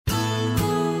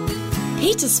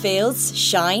Petersfield's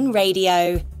Shine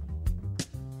Radio.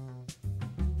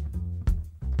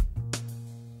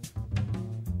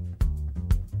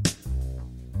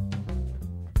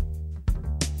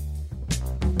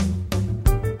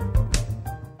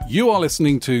 You are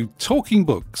listening to Talking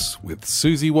Books with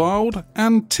Susie Wilde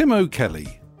and Tim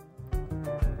O'Kelly.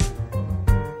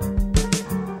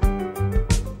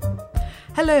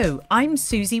 Hello, I'm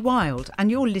Susie Wilde and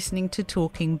you're listening to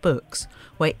Talking Books,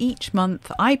 where each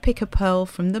month I pick a pearl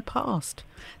from the past.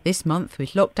 This month,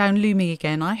 with lockdown looming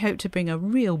again, I hope to bring a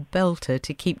real belter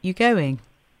to keep you going.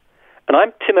 And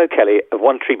I'm Tim O'Kelly of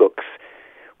One Tree Books,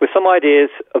 with some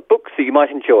ideas of books that you might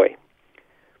enjoy.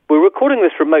 We're recording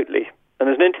this remotely, and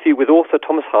there's an interview with author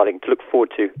Thomas Harding to look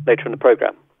forward to later in the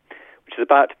programme, which is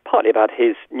partly about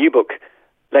his new book,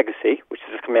 Legacy, which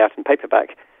is just coming out in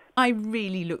paperback. I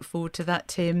really look forward to that,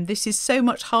 Tim. This is so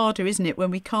much harder, isn't it,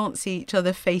 when we can't see each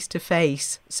other face to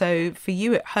face. So for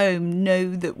you at home,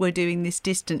 know that we're doing this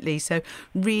distantly. So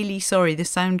really sorry, the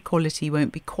sound quality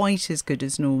won't be quite as good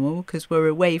as normal because we're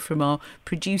away from our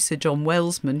producer, John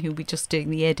Wellsman, who'll be just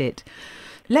doing the edit.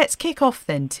 Let's kick off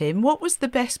then, Tim. What was the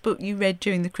best book you read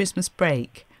during the Christmas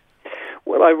break?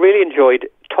 Well, I really enjoyed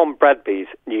Tom Bradby's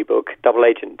new book, Double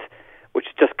Agent, which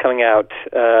is just coming out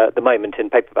at the moment in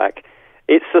paperback.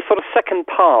 It's the sort of second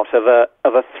part of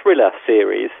a thriller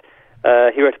series.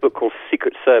 He wrote a book called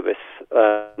Secret Service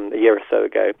a year or so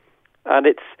ago, and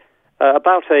it's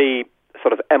about a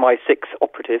sort of MI6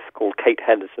 operative called Kate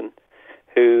Henderson,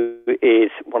 who is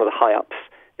one of the high-ups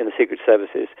in the Secret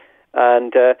Services,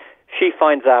 and she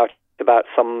finds out about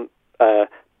some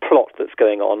plot that's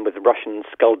going on with Russian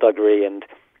skullduggery and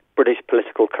British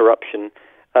political corruption,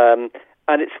 and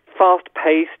it's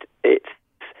fast-paced, it's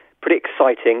pretty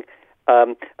exciting.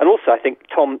 And also, I think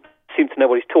Tom seems to know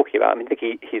what he's talking about. I mean, I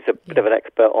think he's a bit of an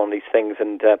expert on these things,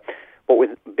 and what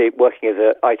with working as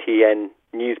an ITN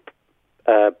news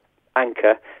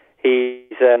anchor,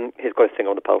 he's got his finger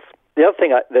on the pulse. The other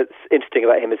thing that's interesting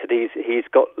about him is that he's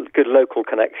got good local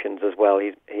connections as well.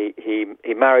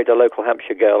 He married a local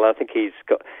Hampshire girl, and I think he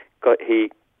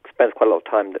spends quite a lot of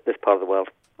time in this part of the world.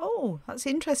 Oh, that's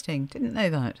interesting. Didn't know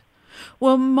that.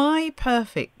 Well, my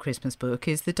perfect Christmas book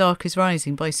is The Dark is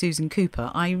Rising by Susan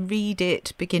Cooper. I read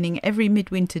it beginning every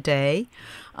midwinter day.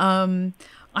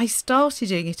 I started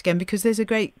doing it again because there's a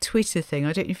great Twitter thing.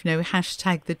 I don't know if you know,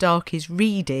 hashtag The Dark is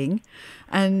Reading.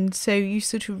 And so you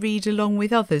sort of read along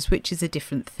with others, which is a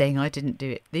different thing. I didn't do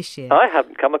it this year. I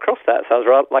haven't come across that. Sounds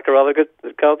like a rather good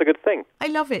thing. I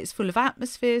love it. It's full of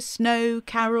atmosphere, snow,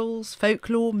 carols,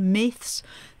 folklore, myths,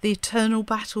 the eternal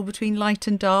battle between light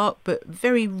and dark, but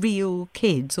very real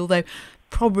kids, although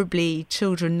probably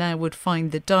children now would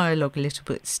find the dialogue a little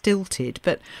bit stilted,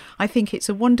 but I think it's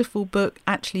a wonderful book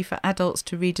actually for adults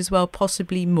to read as well,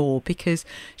 possibly more, because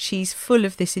she's full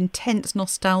of this intense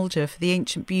nostalgia for the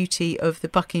ancient beauty of the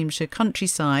Buckinghamshire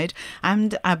countryside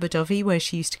and Abu Dhabi, where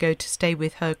she used to go to stay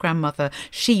with her grandmother,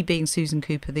 she being Susan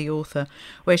Cooper, the author,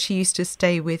 where she used to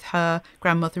stay with her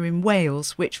grandmother in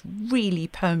Wales, which really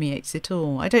permeates it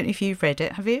all. I don't know if you've read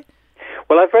it, have you?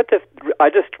 Well, I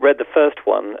just read the first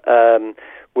one,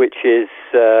 which is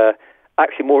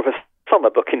actually more of a summer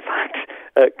book, in fact,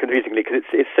 confusingly, because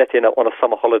it's set on a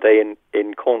summer holiday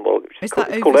in Cornwall. Is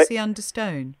that Oversea Under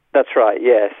Stone? That's right,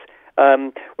 yes.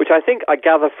 Which I think I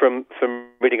gather from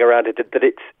reading around it that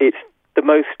it's the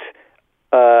most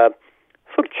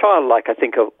sort of childlike, I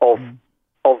think, of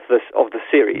the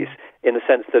series, in the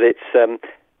sense that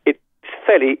it's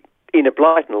fairly Enid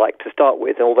Blyton-like to start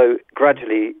with, although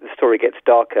gradually the story gets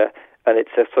darker and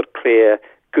it's a sort of clear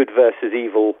good versus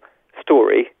evil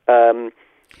story.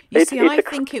 I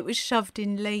think it was shoved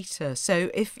in later. So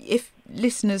if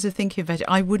listeners are thinking about it,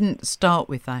 I wouldn't start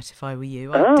with that if I were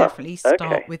you. I'd definitely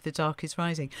start with The Dark is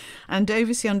Rising. And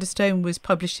Oversea Under Stone was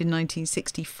published in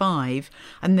 1965,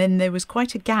 and then there was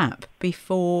quite a gap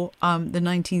before the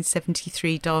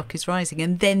 1973 Dark is Rising,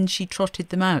 and then she trotted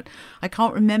them out. I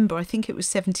can't remember. I think it was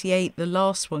 78 the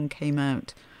last one came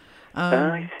out.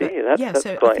 I see. That's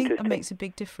so I think that makes a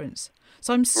big difference.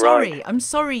 So I'm sorry. Right. I'm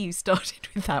sorry you started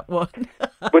with that one.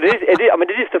 But it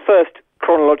is the first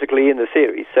chronologically in the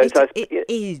series, so it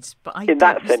is. But in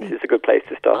that sense, it's a good place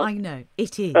to start. I know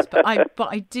it is, but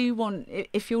I do want,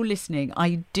 if you're listening,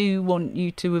 I do want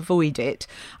you to avoid it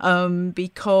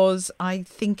because I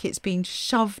think it's been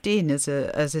shoved in as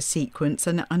a sequence,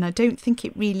 and I don't think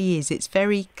it really is. It's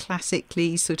very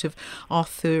classically sort of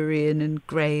Arthurian and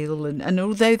Grail, and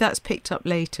although that's picked up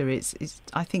later, it's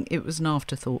I think it was an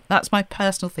afterthought. That's my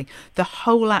personal thing. The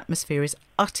whole atmosphere is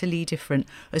utterly different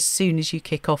as soon as you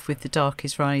kick off with The Dark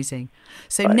is Rising.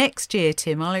 So next year,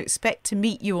 Tim, I'll expect to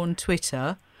meet you on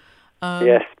Twitter.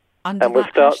 Yes. Under and we'll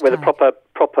that start with a hashtag.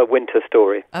 proper winter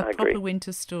story. A I agree. proper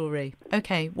winter story.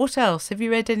 Okay, what else? Have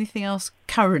you read anything else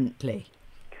currently?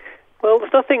 Well,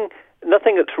 there's nothing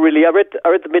that's really. I read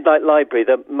the Midnight Library,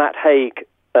 the Matt Haig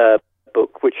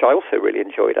book, which I also really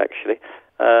enjoyed actually.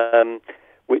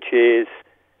 Which is,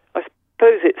 I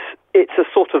suppose it's a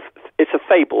sort of a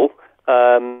fable,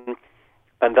 and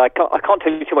I can't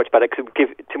tell you too much about it because it would give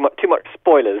too much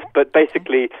spoilers. But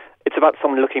basically, it's about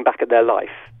someone looking back at their life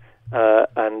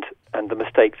and the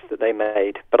mistakes that they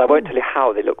made. But I won't tell you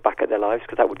how they look back at their lives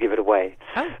because that would give it away.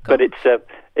 Oh, but God.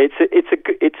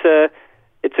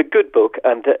 it's a good book,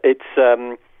 and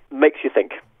it's makes you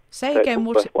think. Say So it's again,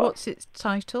 worthwhile. what's its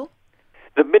title?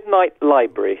 The Midnight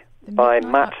Library by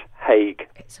Matt Haig.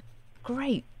 It's a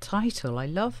great title. I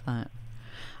love that.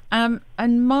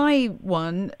 And my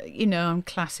one, I'm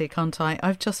classic, aren't I?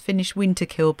 I've just finished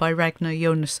Winterkill by Ragnar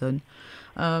Jonasson,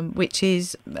 which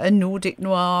is a Nordic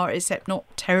noir, except not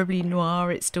terribly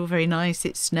noir. It's still very nice.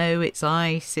 It's snow, it's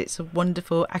ice, it's a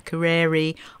wonderful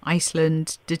Akureyri,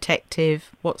 Iceland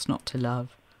detective. What's not to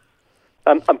love?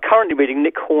 I'm currently reading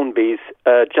Nick Hornby's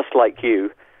Just Like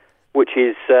You, which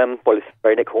is, it's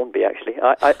very Nick Hornby, actually.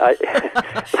 I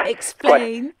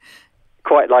Explain.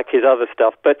 quite like his other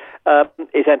stuff, but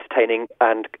is entertaining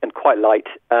and quite light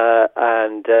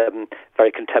and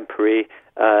very contemporary,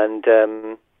 and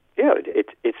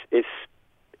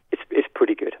it's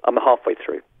pretty good. I'm halfway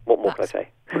through. What more can I say?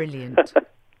 Brilliant.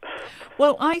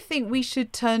 Well, I think we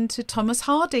should turn to Thomas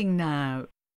Harding now.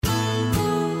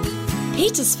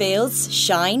 Petersfield's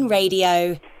Shine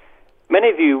Radio. Many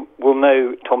of you will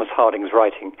know Thomas Harding's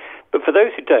writing, but for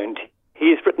those who don't,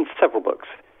 he has written several books.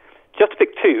 Just to pick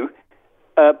two,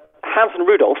 Hans and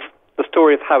Rudolf, the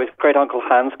story of how his great-uncle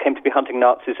Hans came to be hunting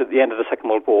Nazis at the end of the Second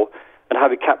World War and how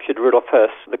he captured Rudolf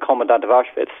Höss, the commandant of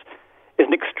Auschwitz, is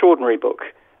an extraordinary book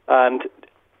and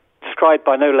described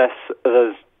by no less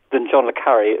than John le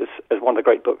Carré as one of the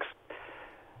great books.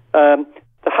 The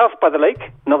House by the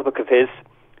Lake, another book of his,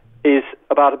 is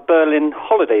about a Berlin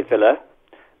holiday villa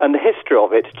and the history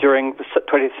of it during the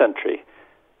 20th century.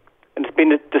 And it's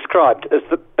been described as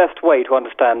the best way to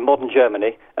understand modern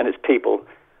Germany and its people,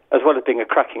 as well as being a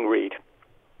cracking read.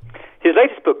 His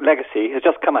latest book, Legacy, has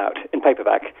just come out in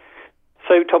paperback.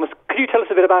 So, Thomas, could you tell us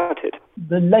a bit about it?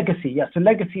 The Legacy, yes. So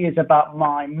Legacy is about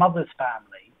my mother's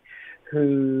family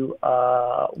who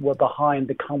were behind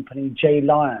the company J.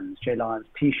 Lyons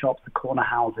tea shops, the corner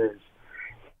houses.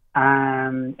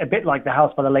 And a bit like The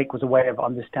House by the Lake was a way of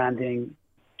understanding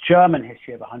German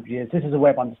history over 100 years. This is a way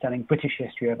of understanding British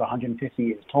history over 150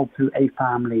 years, told through a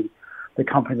family, the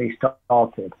company they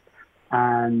started,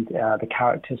 and the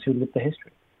characters who lived the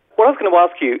history. What I was going to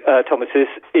ask you, Thomas,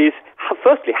 is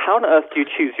firstly, how on earth do you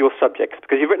choose your subjects?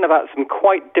 Because you've written about some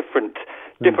quite different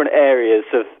areas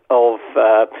of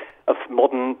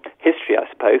modern history, I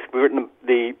suppose. We've written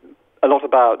a lot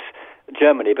about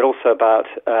Germany, but also about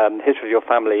the history of your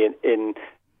family in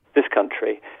this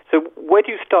country. So where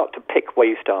do you start to pick where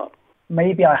you start?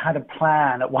 Maybe I had a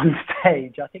plan at one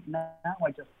stage. I think now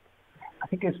I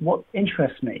think it's what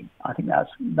interests me. I think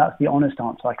that's the honest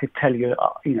answer. I could tell you,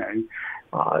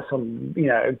 some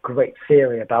great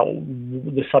theory about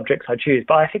the subjects I choose,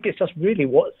 but I think it's just really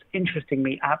what's interesting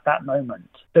me at that moment.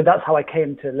 So that's how I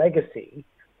came to Legacy,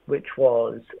 which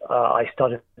was I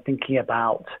started thinking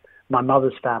about my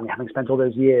mother's family, having spent all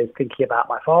those years thinking about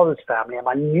my father's family, and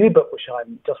my new book, which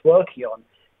I'm just working on,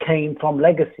 came from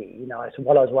Legacy. So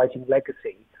while I was writing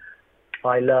Legacy,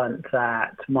 I learned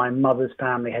that my mother's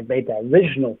family had made their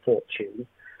original fortune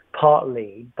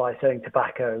partly by selling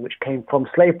tobacco, which came from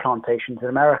slave plantations in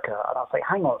America. And I was like,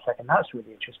 hang on a second, that's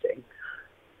really interesting.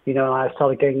 And I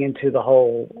started getting into the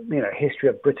whole, history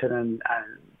of Britain and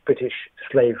British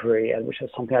slavery, and which is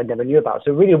something I never knew about.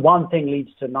 So really one thing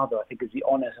leads to another, I think, is the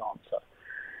honest answer.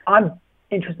 I'm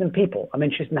interested in people. I'm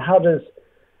interested in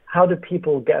how do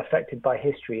people get affected by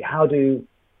history?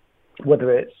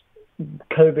 Whether it's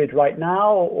COVID right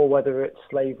now or whether it's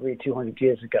slavery 200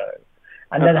 years ago.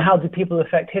 And then how do people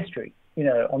affect history,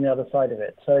 on the other side of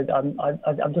it? So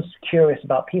I'm just curious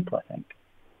about people, I think.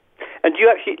 And do you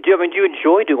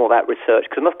enjoy doing all that research?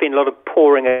 Because there must be a lot of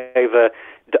poring over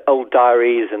the old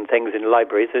diaries and things in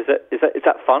libraries. Is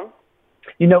that fun?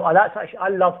 That's actually, I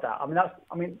love that.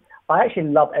 I actually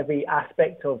love every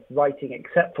aspect of writing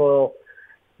except for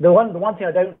the one thing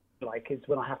I don't like is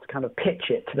when I have to kind of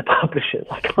pitch it to the publishers.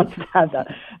 I can't stand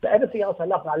that. But everything else I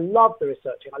love. And I love the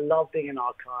researching. I love being in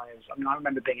archives. I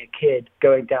remember being a kid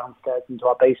going downstairs into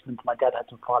our basement. My dad had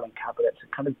some filing cabinets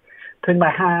and kind of putting my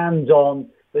hands on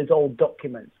those old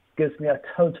documents, gives me a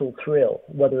total thrill,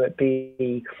 whether it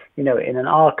be, in an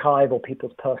archive or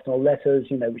people's personal letters,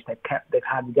 which they've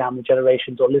had down the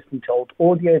generations, or listening to old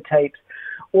audio tapes,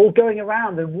 or going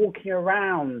around and walking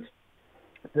around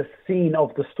the scene of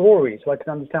the story so I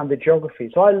can understand the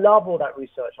geography. So I love all that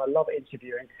research. I love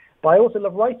interviewing, but I also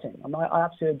love writing. I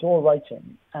absolutely adore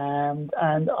writing.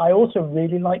 And I also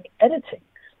really like editing,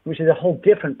 which is a whole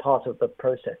different part of the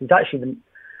process. It's actually,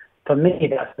 for me,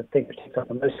 that's the thing that takes up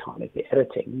the most time, is the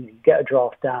editing. You get a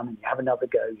draft down and you have another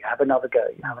go, you have another go,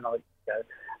 you have another go.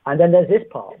 And then there's this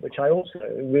part, which I also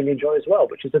really enjoy as well,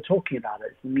 which is the talking about it.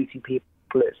 It's meeting people,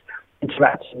 it's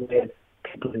interacting with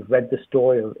people who've read the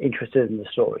story or interested in the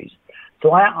stories.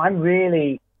 So I'm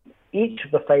really, each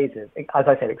of the phases, as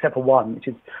I said, except for one, which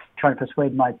is trying to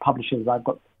persuade my publishers I've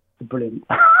got a brilliant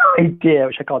idea,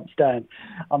 which I can't stand.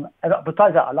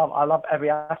 Besides that, I love every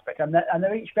aspect, and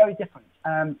they're each very different.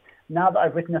 Now that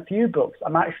I've written a few books,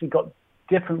 I'm actually got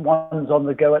different ones on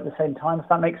the go at the same time, if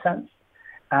that makes sense.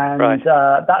 And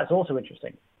right. That's also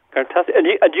interesting. Fantastic. And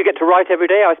do you get to write every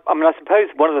day? I suppose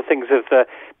one of the things of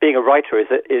being a writer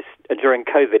is during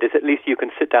COVID is at least you can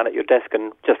sit down at your desk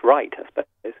and just write, I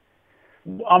suppose.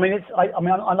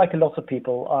 Unlike a lot of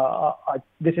people,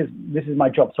 this is my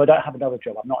job, so I don't have another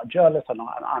job. I'm not a journalist. I'm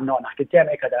not an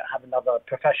academic. I don't have another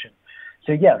profession.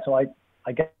 So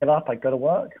I get up, I go to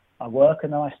work, I work,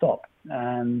 and then I stop.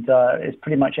 And it's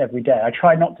pretty much every day. I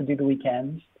try not to do the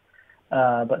weekends,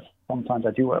 but sometimes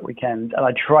I do work weekends, and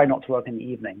I try not to work in the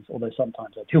evenings, although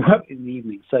sometimes I do work in the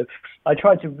evenings. So I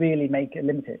try to really make it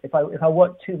limited. If I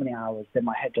work too many hours, then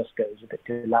my head just goes a bit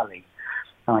too lally,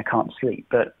 and I can't sleep.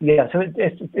 But yeah, so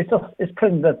it's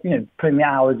putting the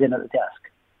hours in at the desk.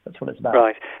 That's what it's about.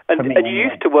 Right. And you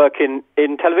used to work in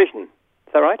television,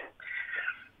 is that right?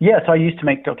 Yes, I used to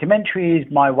make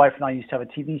documentaries. My wife and I used to have a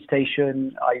TV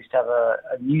station. I used to have a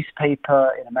newspaper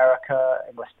in America,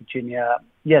 in West Virginia.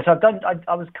 Yes, I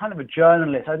was kind of a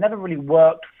journalist. I never really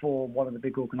worked for one of the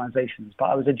big organizations, but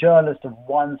I was a journalist of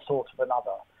one sort or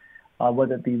another,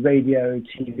 whether it be radio,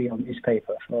 TV, or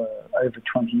newspaper for over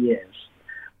 20 years.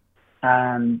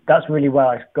 And that's really where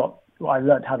I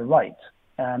learned how to write.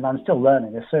 And I'm still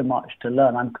learning. There's so much to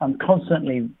learn. I'm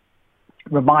constantly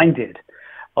reminded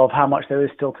of how much there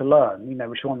is still to learn,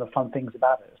 which is one of the fun things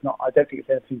about it. I don't think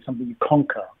it's something you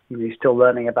conquer. You're still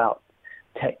learning about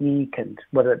technique, and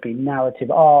whether it be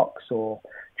narrative arcs or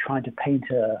trying to paint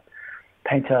a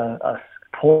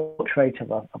portrait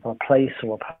of a place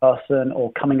or a person,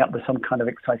 or coming up with some kind of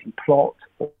exciting plot,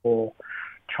 or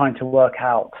trying to work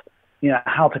out,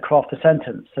 how to craft a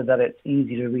sentence so that it's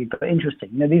easy to read but interesting.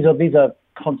 These are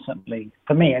constantly,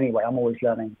 for me anyway, I'm always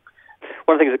learning.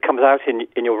 One of the things that comes out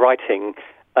in your writing,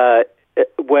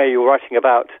 where you're writing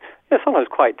about sometimes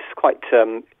quite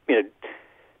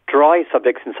dry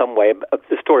subjects in some way, of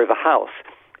the story of a house,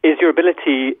 is your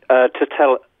ability to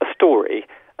tell a story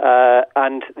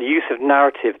and the use of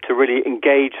narrative to really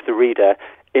engage the reader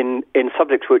in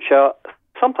subjects which are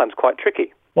sometimes quite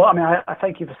tricky. Well, I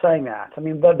thank you for saying that.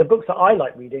 The books that I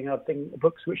like reading are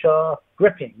books which are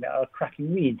gripping, that are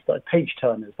cracking reads, like page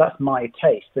turners. That's my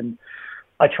taste, and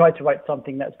I try to write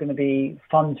something that's going to be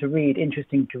fun to read,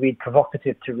 interesting to read,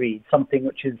 provocative to read, something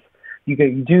which is, you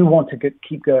do want to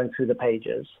keep going through the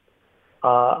pages.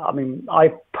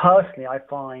 I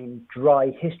find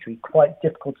dry history quite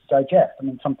difficult to digest.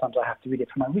 Sometimes I have to read it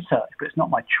for my research, but it's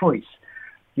not my choice.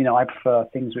 I prefer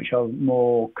things which are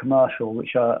more commercial,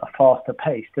 which are faster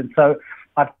paced. And so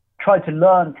I've tried to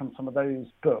learn from some of those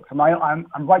books. I'm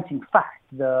writing fact.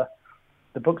 The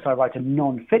books I write are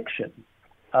non-fiction.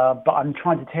 But I'm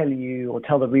trying to tell you, or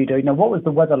tell the reader, what was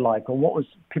the weather like, or what was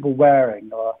people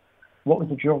wearing, or what was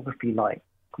the geography like,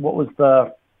 what was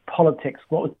the politics,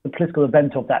 what was the political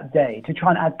event of that day, to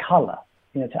try and add colour,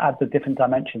 to add the different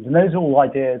dimensions. And those are all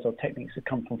ideas or techniques that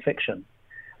come from fiction.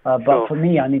 But for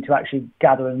me, I need to actually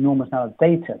gather an enormous amount of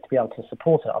data to be able to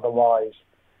support it. Otherwise,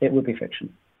 it would be fiction.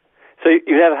 So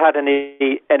you've never had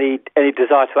any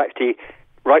desire to actually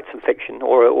write some fiction,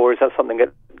 or is that something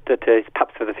that is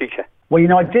perhaps for the future? Well,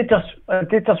 I did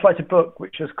just write a book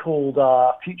which is called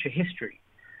Future History,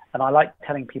 and I like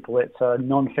telling people it's a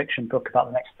non-fiction book about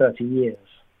the next 30 years,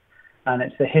 and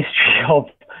it's the history of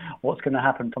what's going to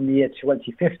happen from the year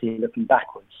 2050, looking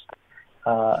backwards.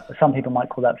 Some people might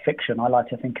call that fiction. I like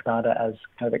to think about it as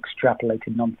kind of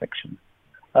extrapolated non-fiction.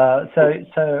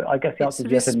 So I guess the answer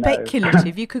is yes and no.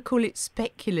 Speculative. You could call it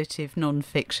speculative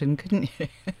non-fiction, couldn't you?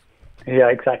 Yeah,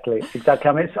 exactly.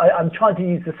 I'm trying to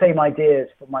use the same ideas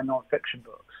for my non-fiction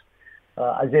books,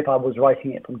 as if I was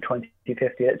writing it from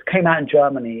 2050. It came out in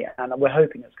Germany, and we're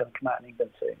hoping it's going to come out in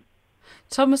England soon.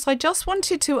 Thomas, I just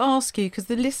wanted to ask you, because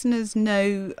the listeners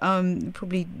know,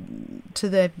 probably to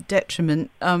their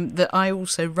detriment, that I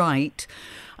also write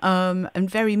and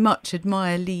very much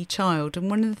admire Lee Child. And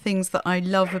one of the things that I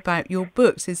love about your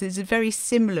books is there's a very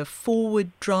similar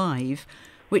forward drive,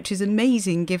 which is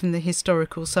amazing given the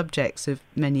historical subjects of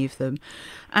many of them.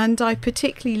 And I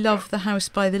particularly love The House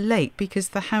by the Lake because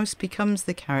the house becomes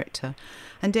the character.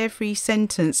 And every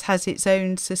sentence has its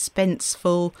own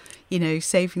suspenseful,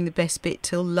 saving the best bit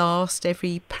till last,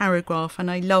 every paragraph, and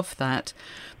I love that.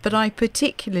 But I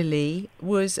particularly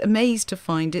was amazed to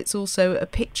find it's also a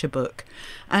picture book.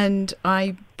 And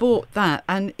I bought that,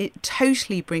 and it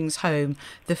totally brings home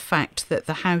the fact that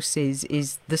the house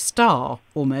is the star,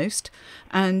 almost,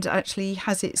 and actually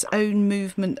has its own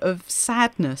movement of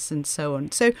sadness and so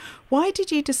on. So why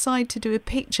did you decide to do a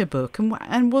picture book,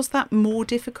 and was that more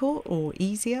difficult or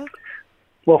easier?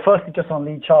 Well, firstly, just on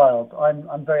Lee Child,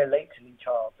 I'm very late to Lee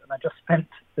Child, and I just spent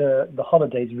the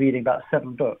holidays reading about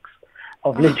 7 books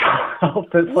of Lee Child.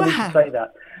 So it's funny to say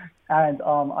that. And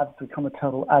I've become a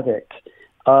total addict.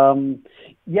 So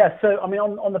I mean,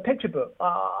 on the picture book,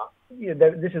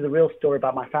 this is a real story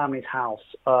about my family's house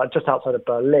just outside of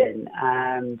Berlin.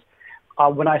 And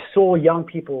when I saw young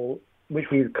people, which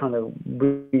we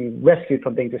rescued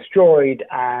from being destroyed,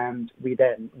 and we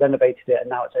then renovated it, and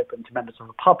now it's open to members of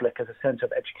the public as a centre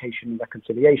of education and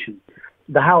reconciliation.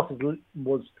 The house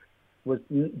was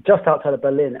just outside of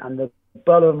Berlin, and the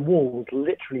Berlin Wall was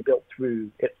literally built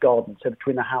through its garden, so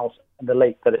between the house and the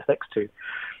lake that it's next to.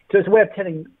 So it's a way of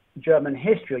telling German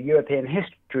history or European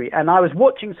history. And I was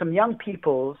watching some young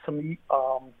people,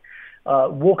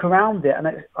 walk around it, and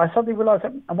I suddenly realised,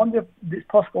 I wonder if it's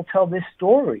possible to tell this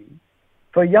story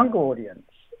for a younger audience.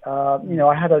 I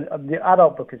had the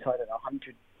adult book is,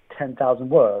 110,000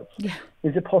 words. Yeah.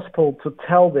 Is it possible to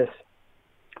tell this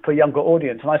for a younger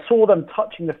audience? And I saw them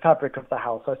touching the fabric of the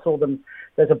house. I saw them.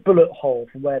 There's a bullet hole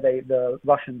from where the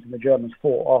Russians and the Germans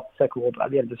fought at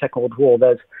the end of the Second World War.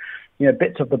 There's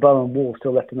bits of the Berlin Wall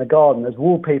still left in the garden. There's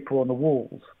wallpaper on the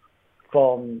walls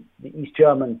from the East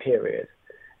German period.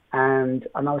 And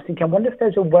I was thinking, I wonder if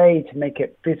there's a way to make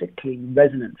it physically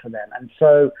resonant for them. And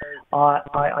so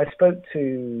I spoke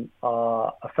to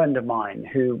a friend of mine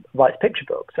who writes picture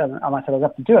books, and I said I'd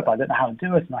love to do it, but I don't know how to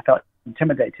do it, and I felt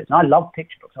intimidated. And I love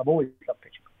picture books. I've always loved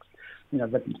picture books.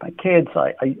 I've read them to my kids.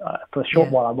 I for a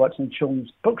short while I worked in a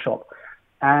children's bookshop,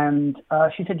 and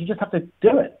she said, you just have to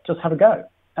do it, just have a go.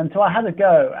 And so I had a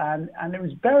go, and it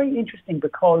was very interesting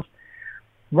because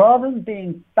rather than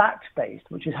being fact-based,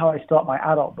 which is how I start my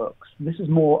adult books, this is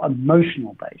more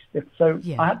emotional-based.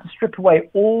 I had to strip away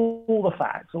all the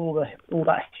facts, all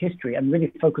that history, and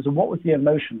really focus on what was the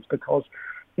emotions. Because,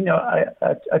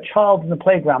 a child in the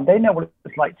playground, they know what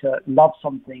it's like to love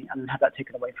something and then have that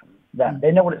taken away from them.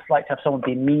 They know what it's like to have someone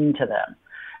be mean to them.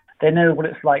 They know what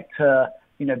it's like to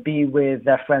be with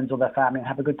their friends or their family and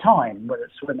have a good time, whether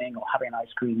it's swimming or having an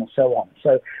ice cream or so on.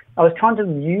 So I was trying to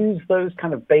use those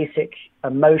kind of basic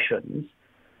emotions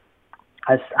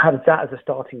as a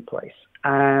starting place.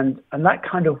 And that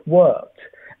kind of worked.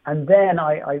 And then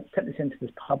I sent this into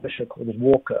this publisher called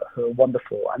Walker, who are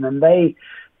wonderful. And then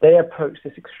they approached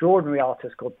this extraordinary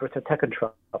artist called Britta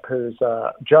Teckentrup, who's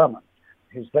German,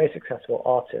 who's a very successful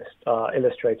artist,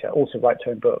 illustrator, also writes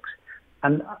her own books.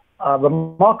 And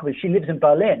remarkably, she lives in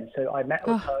Berlin, so I met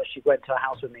with her. She went to her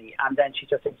house with me, and then she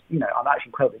just said, I'm actually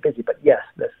incredibly busy, but yes,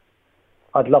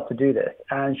 I'd love to do this.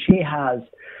 And she has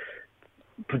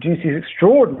produced these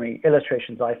extraordinary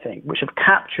illustrations, I think, which have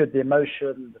captured the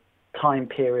emotion, the time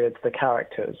periods, the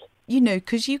characters.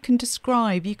 Because you can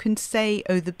say,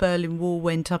 the Berlin Wall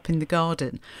went up in the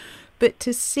garden. But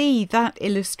to see that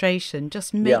illustration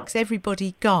just makes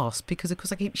everybody gasp, because, of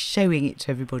course, I keep showing it to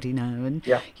everybody now. And,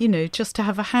 just to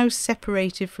have a house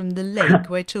separated from the lake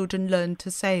where children learn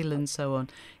to sail and so on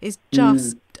is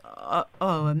just,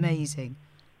 amazing.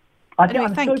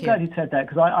 I'm so glad you said that,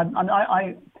 because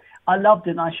I loved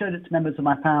it, and I showed it to members of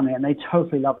my family, and they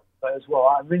totally loved it as well.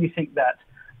 I really think that,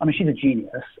 she's a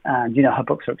genius, and, her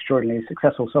books are extraordinarily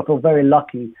successful, so I feel very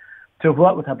lucky to have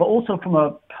worked with her. But also from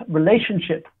a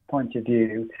relationship point of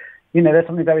view, there's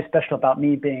something very special about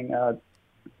me being a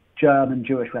German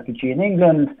Jewish refugee in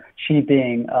England, she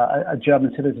being a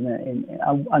German citizen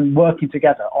and working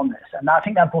together on this. And I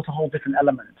think that brought a whole different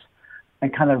element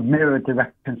and kind of mirrored the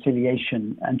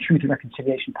reconciliation and truth and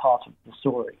reconciliation part of the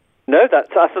story. No, it's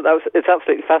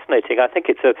absolutely fascinating. I think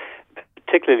it's a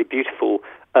particularly beautiful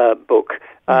book,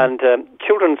 and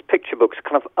children's picture books are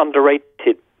kind of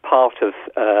underrated part of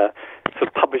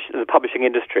the publishing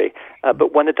industry,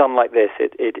 but when they're done like this,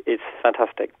 it's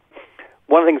fantastic.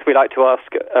 One of the things we'd like to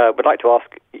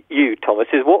ask you, Thomas,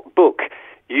 is what book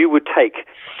you would take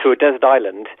to a desert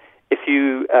island if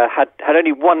you had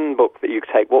only one book that you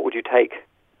could take, what would you take?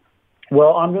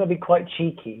 Well, I'm going to be quite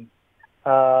cheeky.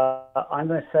 I'm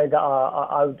going to say that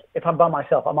I would, if I'm by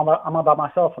myself, I'm by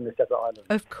myself on this desert island.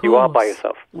 Of course. You are by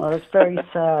yourself. Well, it's very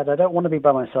sad. I don't want to be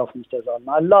by myself on this desert island.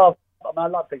 I love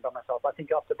being by myself. I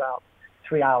think after about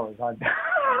 3 hours,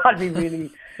 I'd be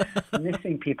really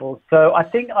missing people. So I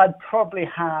think I'd probably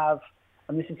have,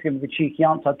 and this is going to be a cheeky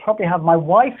answer, I'd probably have my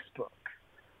wife's book.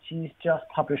 She's just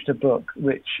published a book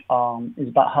which is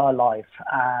about her life,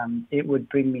 and it would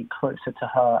bring me closer to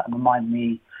her and remind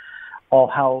me of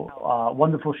how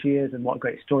wonderful she is and what a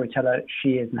great storyteller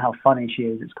she is and how funny she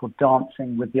is. It's called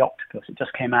Dancing with the Octopus. It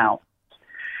just came out.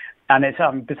 And it's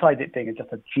besides it being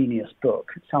just a genius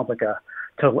book, it sounds like a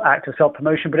total act of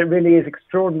self-promotion, but it really is an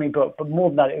extraordinary book. But more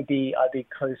than that, I'd be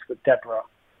close with Deborah.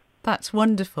 That's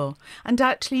wonderful. And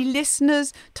actually,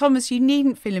 listeners, Thomas, you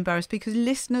needn't feel embarrassed because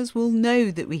listeners will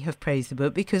know that we have praised the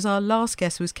book because our last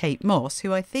guest was Kate Moss,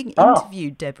 who I think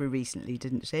interviewed Deborah recently,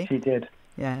 didn't she? She did.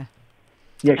 Yeah.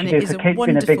 Yeah, she did. So Kate's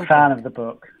been a big fan of the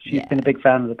book. She's been a big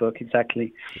fan of the book,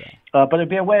 exactly. Yeah. But it'd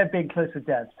be a way of being close with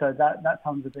Deb. So that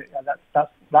sounds a bit.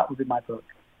 That would be my book.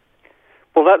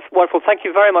 Well, that's wonderful. Thank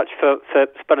you very much for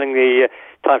spending the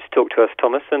time to talk to us,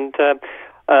 Thomas, and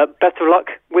best of luck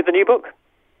with the new book.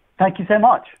 Thank you so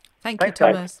much. Thanks, you,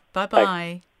 Thomas.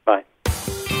 Bye-bye. Bye.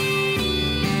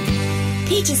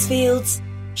 Petersfield's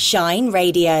Shine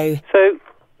Radio. So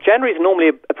January is normally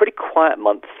a pretty quiet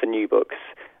month for new books,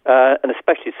 and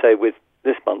especially so with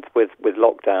this month with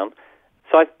lockdown.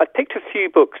 So I picked a few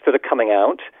books that are coming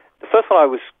out. The first one I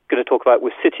was going to talk about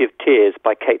was City of Tears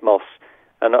by Kate Moss.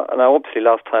 And obviously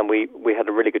last time we had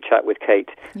a really good chat with Kate,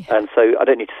 and so I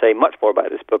don't need to say much more about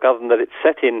this book other than that it's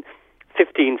set in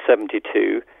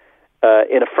 1572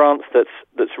 in a France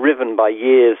that's riven by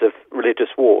years of religious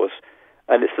wars,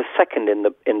 and it's the second in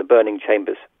the Burning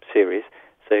Chambers series.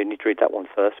 So you need to read that one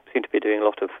first. We seem to be doing a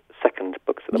lot of second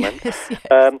books at the moment. Yes.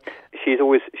 She's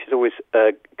always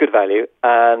good value,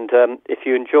 and if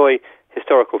you enjoy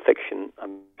historical fiction,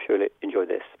 I'm sure you'll enjoy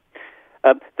this.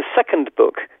 The second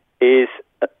book is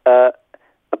a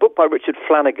book by Richard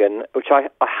Flanagan, which I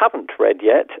haven't read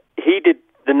yet. He did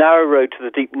The Narrow Road to the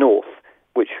Deep North,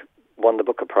 which won the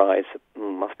Booker Prize,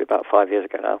 must be about 5 years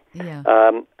ago now. Yeah.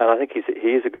 And I think he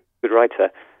is a good writer,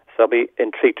 so I'll be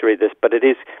intrigued to read this. But it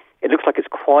looks like it's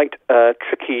quite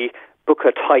tricky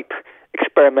Booker-type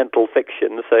experimental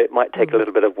fiction, so it might take a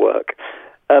little bit of work.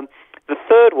 The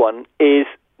third one is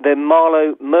The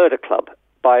Marlowe Murder Club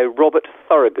by Robert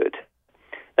Thorogood.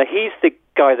 Now, he's the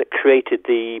guy that created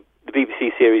the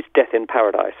BBC series Death in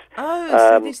Paradise.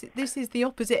 Oh, so this is the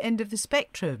opposite end of the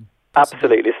spectrum. Possibly.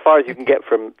 Absolutely, as far as you can get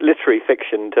from literary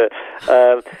fiction to...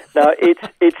 now,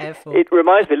 it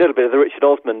reminds me a little bit of the Richard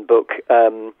Osman book,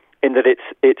 in that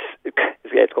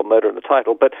it's got murder in the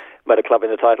title, but Murder Club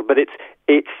in the title, but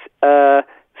it's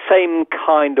same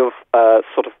kind of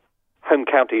sort of home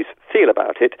counties feel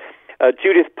about it.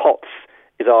 Judith Potts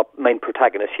is our main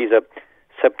protagonist. She's a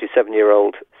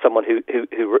 77-year-old, someone who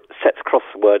sets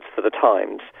crosswords for the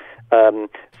Times,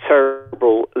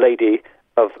 cerebral lady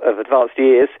of advanced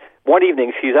years. One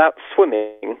evening, she's out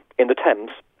swimming in the Thames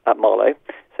at Marlow,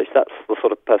 so that's the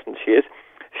sort of person she is.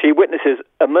 She witnesses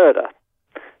a murder.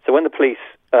 So when the police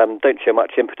don't show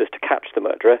much impetus to catch the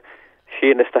murderer,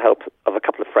 she enlists the help of a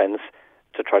couple of friends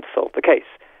to try to solve the case.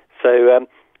 So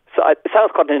it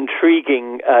sounds quite an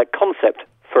intriguing concept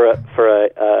for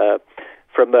a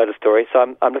murder story,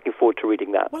 so I'm looking forward to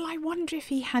reading that. Well, I wonder if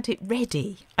he had it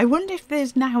ready. I wonder if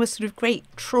there's now a sort of great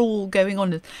trawl going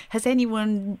on. Has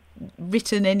anyone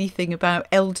written anything about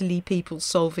elderly people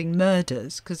solving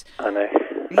murders? Because I know.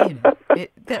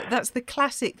 That's the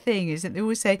classic thing, isn't it? They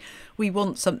always say we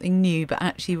want something new, but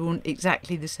actually we want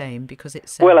exactly the same because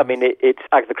it's... Well, I mean, it's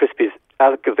Agatha Christie's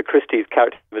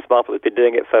character, Miss Marple, has been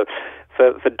doing it for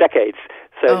decades.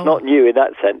 So it's not new in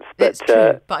that sense. But, it's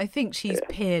true, but I think she's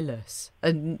peerless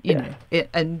and, you know,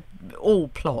 and all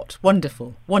plot.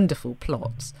 Wonderful, wonderful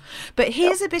plots. But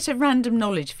here's a bit of random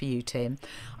knowledge for you, Tim.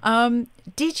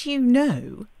 Did you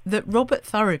know that Robert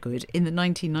Thorogood in the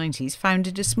 1990s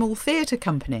founded a small theatre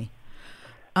company?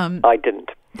 I didn't.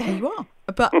 There you are.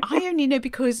 But I only know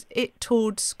because it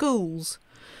toured schools.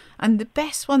 And the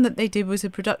best one that they did was a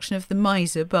production of The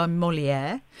Miser by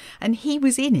Molière. And he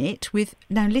was in it with,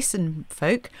 now listen,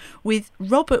 folk, with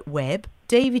Robert Webb,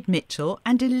 David Mitchell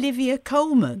and Olivia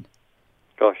Colman.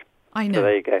 Gosh. I know. So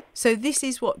there you go. So this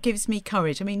is what gives me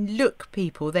courage. I mean, look,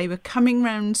 people, they were coming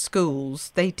round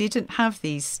schools. They didn't have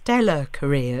these stellar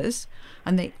careers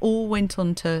and they all went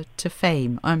on to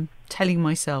fame. I'm telling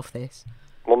myself this.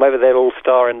 Well, maybe they'll all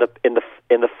star in the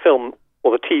film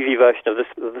or the TV version of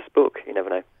this book. You never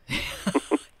know.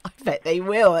 I bet they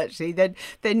will, actually. They're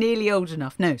nearly old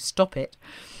enough. No, stop it.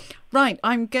 Right,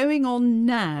 I'm going on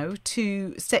now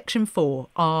to section 4,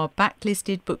 our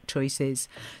backlisted book choices.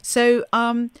 So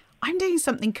I'm doing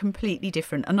something completely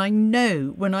different. And I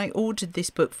know when I ordered this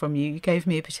book from you, you gave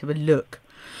me a bit of a look.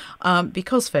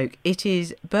 Because, folk, it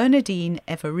is Bernardine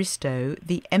Evaristo,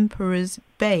 The Emperor's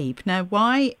Babe. Now,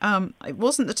 why? It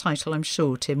wasn't the title, I'm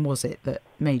sure, Tim, was it, that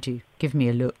made you give me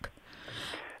a look?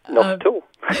 Not at all.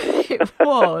 It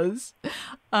was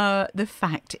the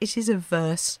fact it is a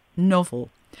verse novel.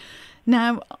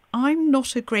 Now, I'm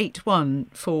not a great one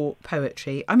for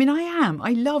poetry. I mean, I am.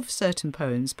 I love certain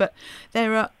poems, but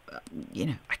there are,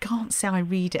 I can't say I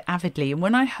read it avidly. And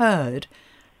when I heard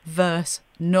verse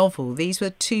novel, these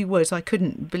were 2 words I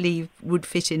couldn't believe would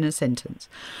fit in a sentence.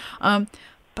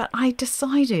 But I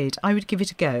decided I would give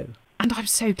it a go. And I'm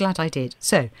so glad I did.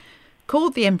 So,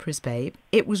 called The Emperor's Babe.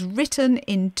 It was written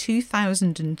in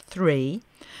 2003,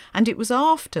 and it was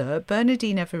after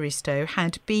Bernardine Evaristo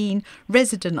had been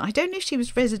resident. I don't know if she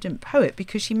was resident poet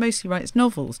because she mostly writes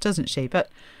novels, doesn't she? But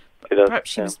perhaps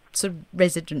she was sort of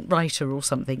resident writer or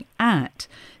something at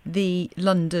the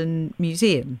London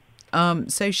Museum.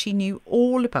 So she knew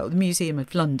all about the Museum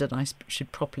of London, I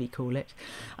should properly call it.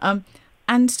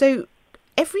 And so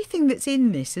everything that's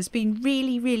in this has been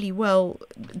really, really well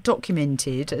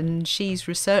documented, and she's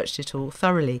researched it all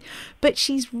thoroughly. But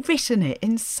she's written it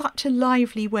in such a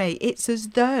lively way. It's as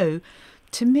though,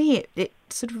 to me, it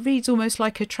sort of reads almost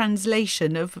like a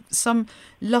translation of some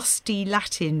lusty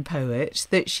Latin poet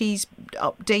that she's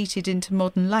updated into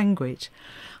modern language.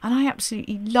 And I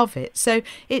absolutely love it. So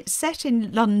it's set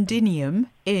in Londinium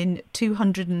in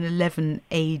 211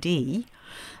 AD.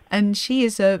 And she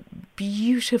is a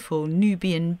beautiful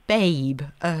Nubian babe,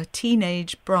 a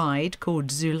teenage bride called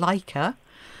Zuleika.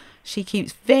 She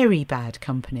keeps very bad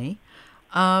company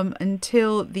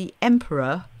until the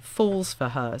emperor falls for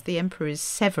her. The emperor is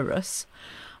Severus.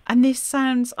 And this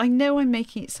sounds, I know I'm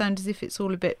making it sound as if it's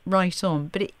all a bit right on,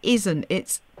 but it isn't.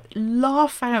 It's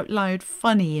laugh out loud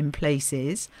funny in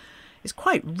places. It's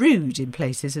quite rude in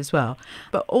places as well,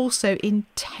 but also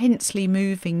intensely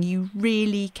moving. You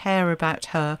really care about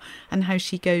her and how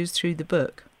she goes through the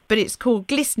book. But it's called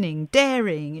glistening,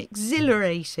 daring,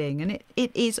 exhilarating, and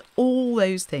it is all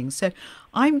those things. So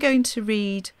I'm going to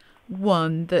read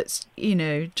one that's,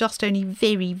 just only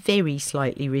very, very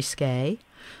slightly risque.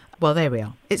 Well, there we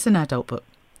are. It's an adult book.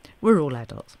 We're all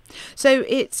adults. So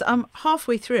it's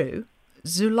halfway through.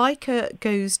 Zuleika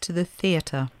goes to the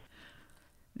theatre.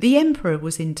 The emperor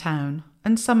was in town,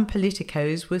 and some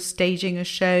politicos were staging a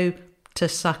show to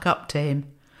suck up to him.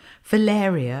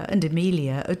 Valeria and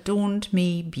Amelia adorned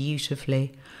me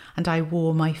beautifully, and I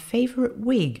wore my favourite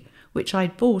wig, which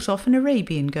I'd bought off an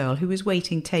Arabian girl who was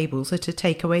waiting tables at a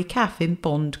takeaway cafe in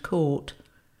Bond Court.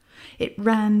 It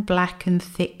ran black and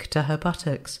thick to her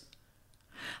buttocks.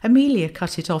 Amelia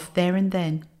cut it off there and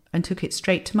then, and took it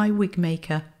straight to my wig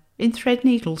maker in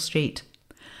Threadneedle Street.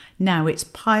 Now it's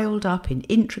piled up in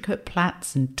intricate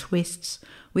plaits and twists,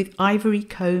 with ivory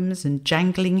combs and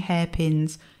jangling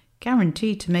hairpins,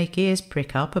 guaranteed to make ears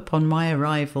prick up upon my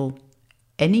arrival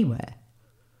anywhere.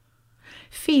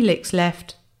 Felix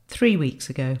left 3 weeks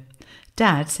ago.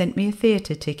 Dad sent me a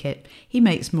theatre ticket. He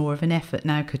makes more of an effort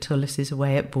now Catullus is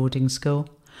away at boarding school.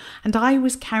 And I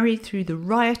was carried through the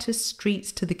riotous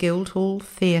streets to the Guildhall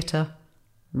Theatre.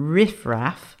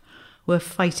 Riff-raff were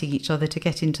fighting each other to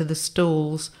get into the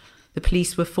stalls. The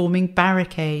police were forming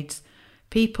barricades.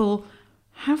 People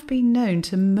have been known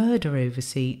to murder over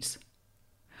seats.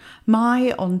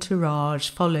 My entourage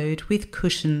followed with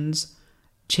cushions,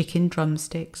 chicken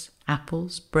drumsticks,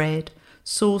 apples, bread,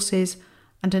 sauces,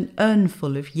 and an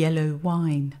urnful of yellow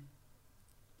wine.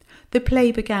 The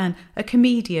play began, a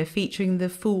commedia featuring the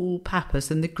fool Pappus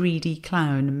and the greedy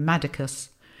clown Maddicus.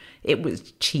 It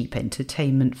was cheap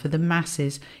entertainment for the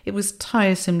masses. It was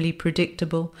tiresomely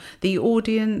predictable. The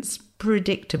audience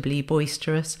predictably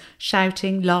boisterous,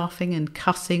 shouting, laughing and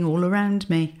cussing all around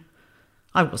me.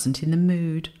 I wasn't in the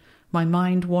mood. My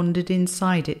mind wandered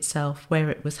inside itself where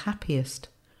it was happiest.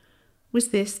 Was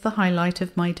this the highlight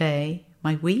of my day,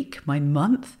 my week, my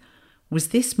month? Was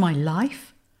this my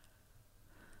life?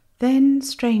 Then,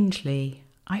 strangely,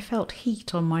 I felt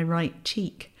heat on my right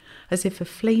cheek, as if a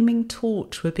flaming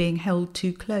torch were being held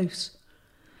too close.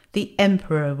 The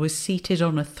emperor was seated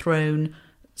on a throne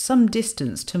some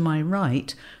distance to my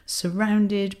right,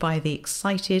 surrounded by the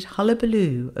excited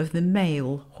hullabaloo of the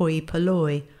male hoi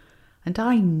polloi, and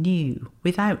I knew,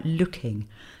 without looking,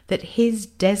 that his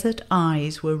desert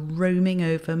eyes were roaming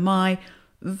over my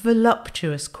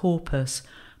voluptuous corpus,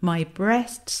 my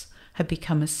breasts, had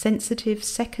become a sensitive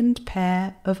second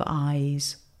pair of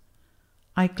eyes.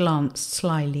 I glanced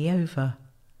slyly over.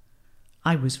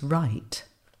 I was right.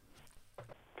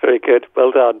 Very good.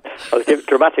 Well done. I was giving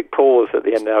dramatic pause at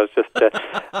the end there. I was just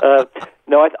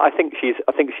no. I think she's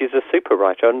a super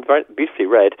writer and very beautifully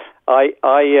read. I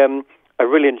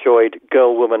really enjoyed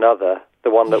Girl, Woman, Other, the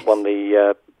one that won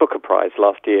the Booker Prize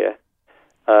last year.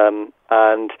 And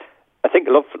I think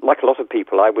like a lot of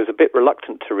people, I was a bit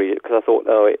reluctant to read it because I thought,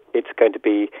 it's going to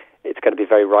be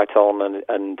very right on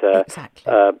and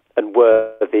exactly. And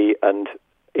worthy and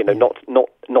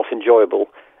not enjoyable.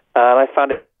 And I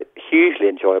found it hugely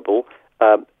enjoyable,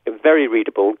 very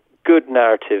readable, good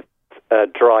narrative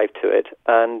drive to it,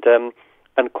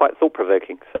 and quite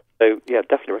thought-provoking. So, yeah,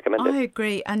 definitely recommend it. I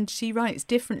agree, and she writes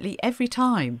differently every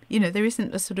time. There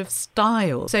isn't a sort of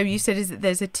style. So you said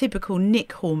there's a typical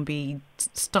Nick Hornby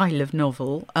style of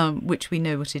novel, which we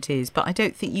know what it is, but I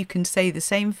don't think you can say the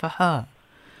same for her.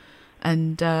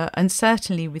 And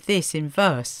certainly with this in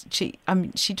verse, she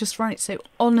just writes so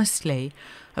honestly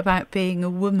about being a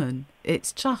woman.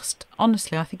 It's just,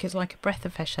 honestly, I think it's like a breath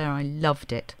of fresh air. I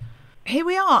loved it. Here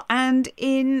we are, and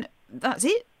that's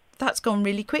it. That's gone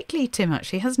really quickly, Tim,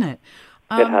 actually, hasn't it?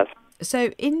 It has.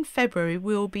 So in February,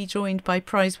 we'll be joined by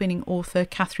prize-winning author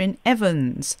Catherine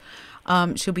Evans.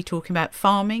 She'll be talking about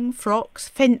farming, frocks,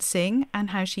 fencing,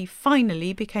 and how she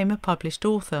finally became a published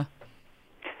author.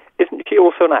 Isn't she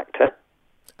also an actor?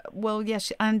 Well,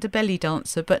 yes, and a belly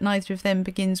dancer, but neither of them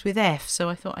begins with F, so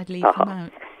I thought I'd leave them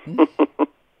out.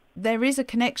 There is a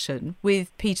connection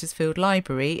with Petersfield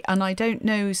Library, and I don't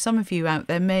know, some of you out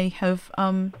there may have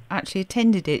actually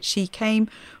attended it. She came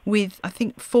with, I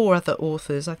think, 4 other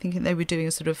authors. I think they were doing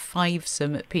a sort of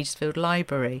fivesome at Petersfield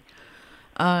Library.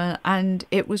 And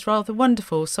it was rather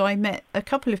wonderful. So I met a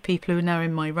couple of people who are now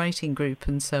in my writing group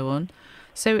and so on.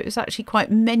 So it was actually quite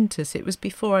momentous. It was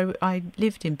before I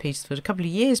lived in Petersfield, a couple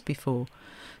of years before.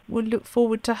 We'll look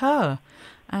forward to her.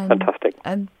 Fantastic.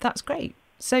 And that's great.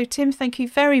 So, Tim, thank you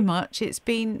very much. It's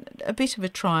been a bit of a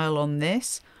trial on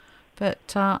this,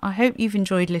 but I hope you've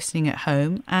enjoyed listening at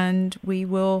home, and we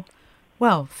will,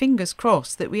 well, fingers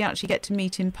crossed that we actually get to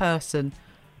meet in person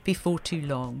before too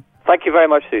long. Thank you very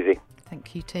much, Susie.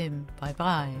 Thank you, Tim.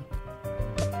 Bye-bye.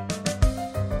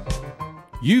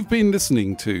 You've been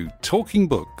listening to Talking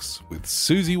Books with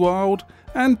Susie Wilde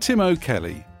and Tim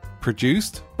O'Kelly,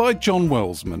 produced by John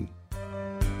Wellsman.